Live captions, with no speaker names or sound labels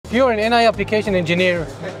if you're an NI application engineer,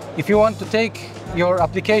 if you want to take your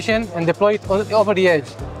application and deploy it over the edge,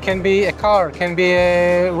 can be a car, can be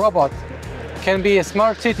a robot, can be a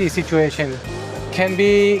smart city situation, can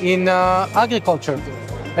be in agriculture.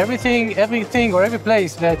 Everything or every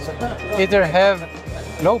place that either have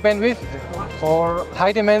low bandwidth or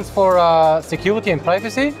high demands for security and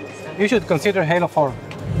privacy, you should consider Hailo-8.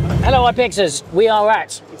 Hello ipXers, we are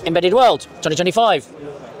at Embedded World 2025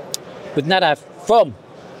 with Nadav from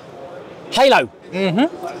Hailo.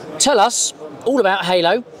 Tell us all about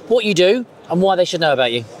Hailo, what you do and why they should know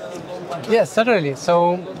about you. Yes, certainly.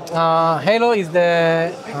 So Hailo is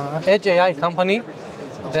the edge AI company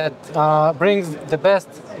that brings the best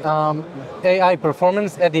AI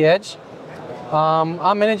performance at the edge.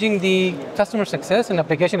 I'm managing the customer success and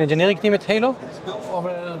application engineering team at Hailo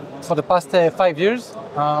for the past 5 years.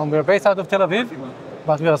 We're based out of Tel Aviv,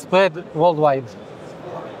 but we are spread worldwide.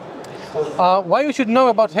 Why you should know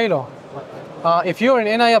about Hailo? If you're an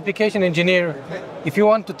NI application engineer, if you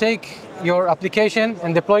want to take your application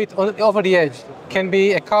and deploy it over the edge, can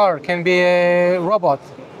be a car, can be a robot,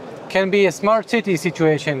 can be a smart city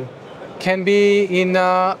situation, can be in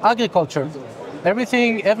agriculture.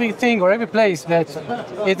 Everything or every place that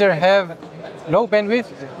either have low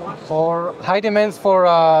bandwidth or high demands for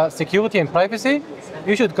security and privacy,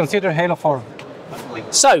 you should consider Hailo-8.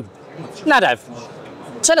 So, Nadav,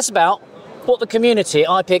 tell us about what the community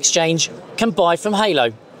at ipXchange can buy from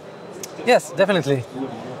Hailo. Yes, definitely.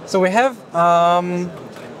 So we have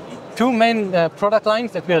two main product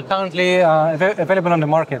lines that we are currently available on the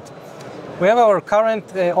market. We have our current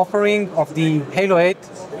offering of the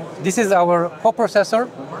Hailo-8. This is our coprocessor.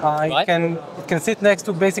 It can sit next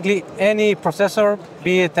to basically any processor,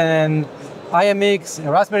 be it an IMX, a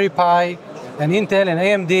Raspberry Pi, an Intel, an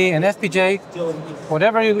AMD, an FPGA.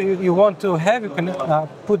 Whatever you want to have, you can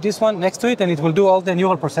put this one next to it and it will do all the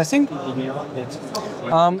neural processing.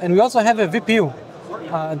 And we also have a VPU.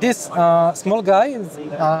 This small guy is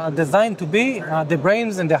designed to be the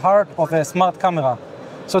brains and the heart of a smart camera.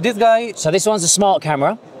 So this guy... So this one's a smart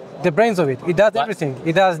camera? The brains of it. It does everything.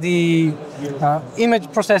 It does the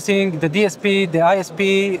image processing, the DSP, the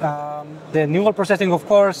ISP, the neural processing, of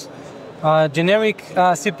course, generic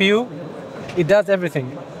CPU. It does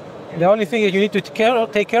everything. The only thing that you need to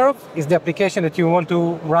take care of is the application that you want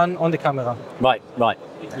to run on the camera. Right.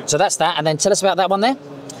 So that's that, and then tell us about that one there.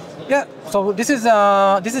 Yeah. So this is the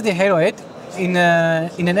Hailo-8 in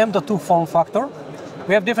an M.2 form factor.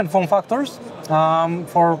 We have different form factors.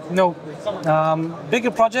 For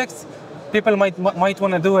bigger projects, people might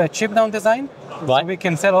want to do a chip down design. So we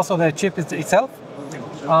can sell also the chip itself.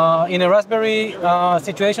 In a Raspberry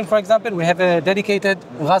situation, for example, we have a dedicated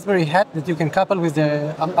Raspberry hat that you can couple with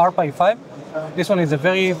the RPi 5. This one is a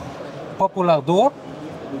very popular duo.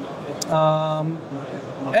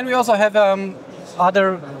 And we also have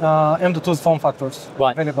other M.2 form factors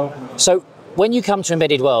available. So when you come to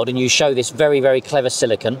Embedded World and you show this very, very clever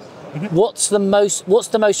silicon, what's the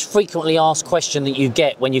most frequently asked question that you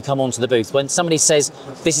get when you come onto the booth? When somebody says,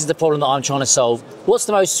 this is the problem that I'm trying to solve, what's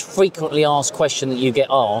the most frequently asked question that you get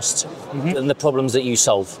asked and the problems that you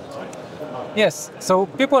solve? Yes, so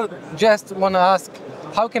people just want to ask,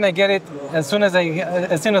 how can I get it as soon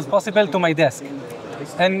as possible to my desk?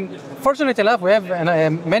 And fortunately enough, we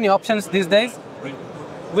have many options these days.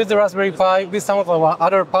 With the Raspberry Pi, with some of our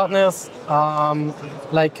other partners,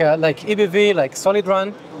 like EBV, like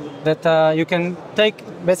SolidRun, that you can take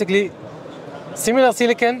basically similar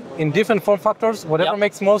silicon in different form factors, whatever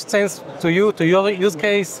makes most sense to you, to your use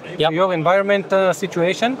case, to your environment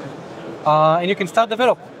situation, and you can start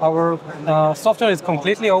develop. Our software is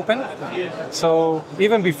completely open, so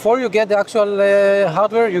even before you get the actual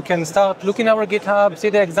hardware, you can start looking at our GitHub, see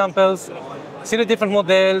the examples, see the different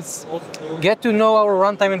models, get to know our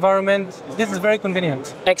runtime environment. This is very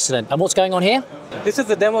convenient. Excellent. And what's going on here? This is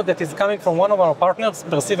a demo that is coming from one of our partners,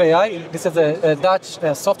 Perceive AI. This is a Dutch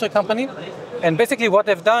software company. And basically what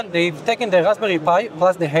they've done, they've taken the Raspberry Pi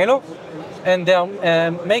plus the Hailo, and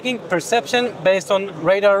they're making perception based on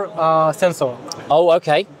radar sensor. Oh,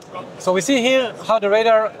 okay. So we see here how the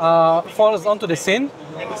radar falls onto the scene,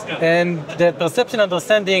 and the perception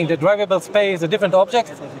understanding, the drivable space, the different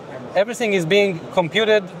objects, everything is being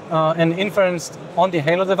computed and inferenced on the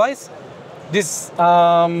Hailo device. This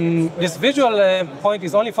visual point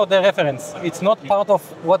is only for the reference. It's not part of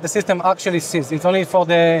what the system actually sees. It's only for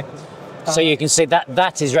the... so you can see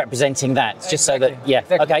that is representing that. It's just so that,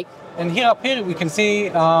 okay. And here up here we can see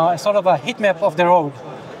sort of a heat map of the road.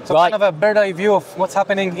 So kind of a bird's eye view of what's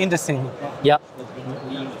happening in the scene. Yeah.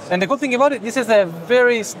 And the good thing about it, this is a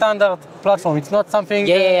very standard platform. It's not something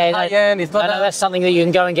high-end. It's not. That's something that you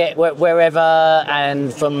can go and get wherever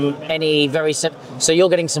and from any very simple. So you're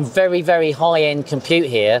getting some very, very high-end compute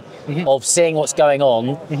here of seeing what's going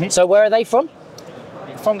on. So where are they from?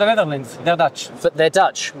 From the Netherlands. They're Dutch. They're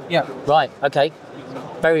Dutch? Yeah. Right, okay.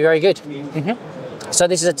 Very, very good. So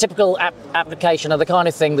this is a typical application of the kind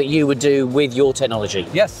of thing that you would do with your technology?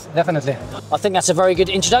 Yes, definitely. I think that's a very good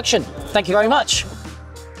introduction. Thank you very much.